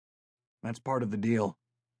That's part of the deal.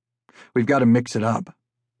 We've got to mix it up.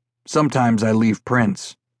 Sometimes I leave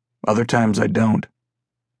prints, other times I don't.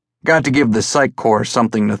 Got to give the psych corps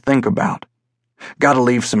something to think about. Got to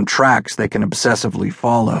leave some tracks they can obsessively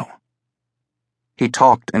follow. He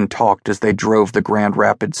talked and talked as they drove the Grand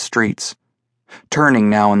Rapids streets, turning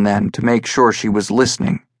now and then to make sure she was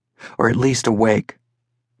listening, or at least awake,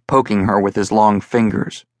 poking her with his long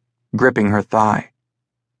fingers, gripping her thigh.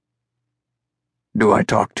 "Do I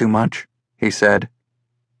talk too much?" he said.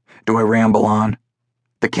 "Do I ramble on?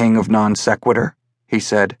 The king of non sequitur," he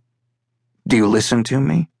said. "Do you listen to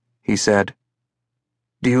me?" he said.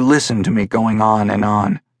 "Do you listen to me going on and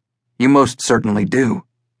on? You most certainly do,"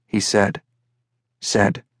 he said.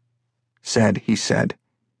 Said. He said.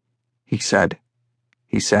 He said.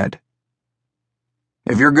 He said.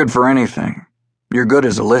 "If you're good for anything, you're good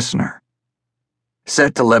as a listener.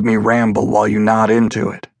 Set to let me ramble while you nod into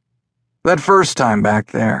it. That first time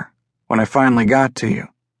back there, when I finally got to you,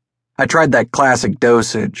 I tried that classic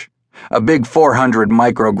dosage, a big 400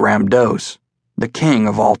 microgram dose, the king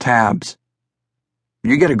of all tabs.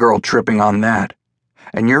 You get a girl tripping on that,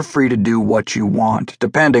 and you're free to do what you want,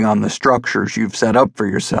 depending on the structures you've set up for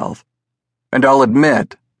yourself. And I'll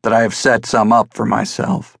admit that I have set some up for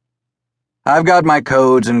myself. I've got my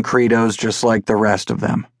codes and credos just like the rest of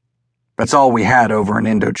them. That's all we had over in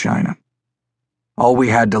Indochina. All we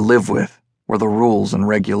had to live with were the rules and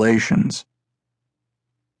regulations.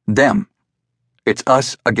 Them. It's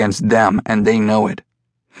us against them, and they know it.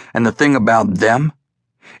 And the thing about them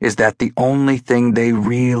is that the only thing they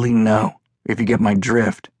really know, if you get my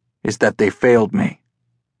drift, is that they failed me.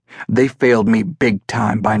 They failed me big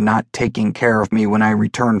time by not taking care of me when I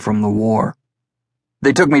returned from the war.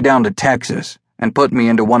 They took me down to Texas and put me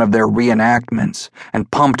into one of their reenactments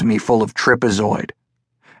and pumped me full of trapezoid.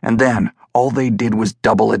 And then all they did was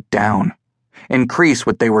double it down, increase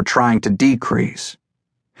what they were trying to decrease.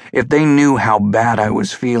 If they knew how bad I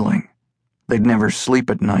was feeling, they'd never sleep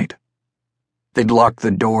at night. They'd lock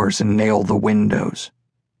the doors and nail the windows.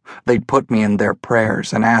 They'd put me in their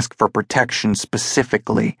prayers and ask for protection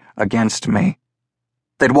specifically against me.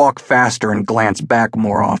 They'd walk faster and glance back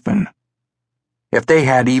more often. If they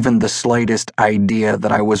had even the slightest idea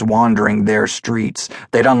that I was wandering their streets,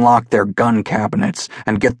 they'd unlock their gun cabinets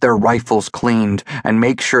and get their rifles cleaned and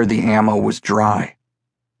make sure the ammo was dry.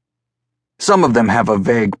 Some of them have a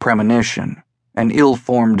vague premonition, an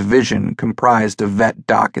ill-formed vision comprised of vet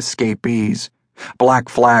doc escapees, Black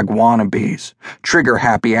Flag wannabes,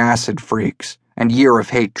 trigger-happy acid freaks, and Year of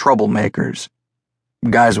Hate troublemakers.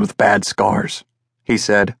 Guys with bad scars, he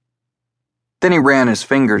said. Then he ran his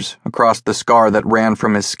fingers across the scar that ran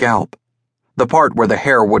from his scalp, the part where the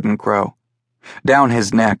hair wouldn't grow, down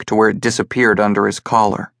his neck to where it disappeared under his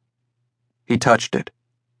collar. He touched it,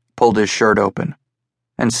 pulled his shirt open,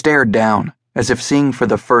 and stared down, as if seeing for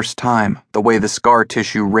the first time the way the scar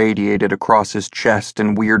tissue radiated across his chest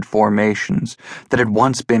in weird formations that had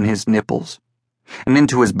once been his nipples, and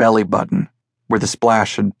into his belly button, where the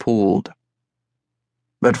splash had pooled.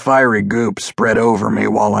 That fiery goop spread over me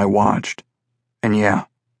while I watched. And yeah,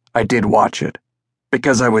 I did watch it,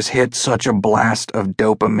 because I was hit such a blast of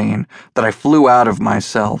dopamine that I flew out of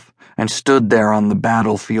myself and stood there on the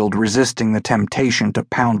battlefield resisting the temptation to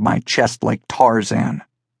pound my chest like Tarzan.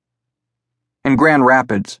 In Grand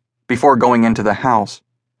Rapids, before going into the house,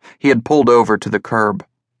 he had pulled over to the curb,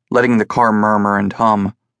 letting the car murmur and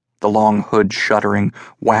hum, the long hood shuddering,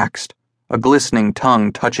 waxed, a glistening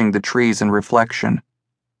tongue touching the trees in reflection.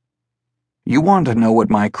 "You want to know what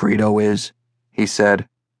my credo is?" he said.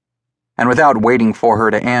 And without waiting for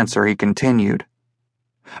her to answer, he continued.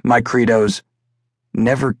 "My credo's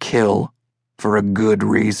never kill for a good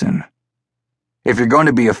reason. If you're going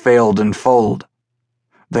to be a failed and fold,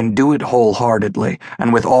 then do it wholeheartedly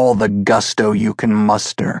and with all the gusto you can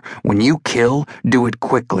muster. When you kill, do it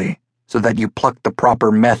quickly so that you pluck the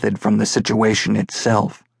proper method from the situation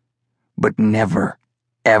itself. But never,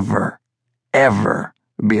 ever, ever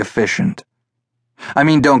be efficient. I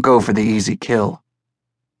mean, don't go for the easy kill.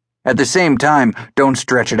 At the same time, don't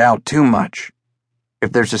stretch it out too much.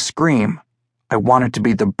 If there's a scream, I want it to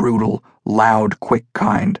be the brutal, loud, quick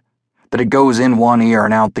kind, that it goes in one ear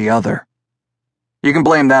and out the other. You can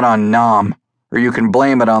blame that on Nam, or you can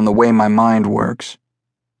blame it on the way my mind works.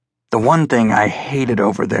 The one thing I hated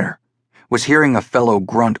over there was hearing a fellow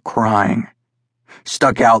grunt crying,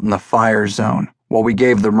 stuck out in the fire zone while we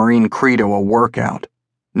gave the Marine credo a workout.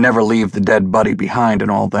 Never leave the dead buddy behind and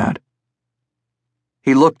all that."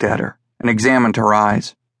 He looked at her and examined her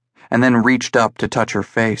eyes, and then reached up to touch her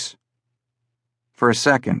face. For a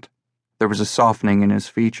second, there was a softening in his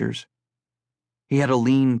features. He had a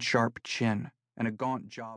lean, sharp chin and a gaunt jaw.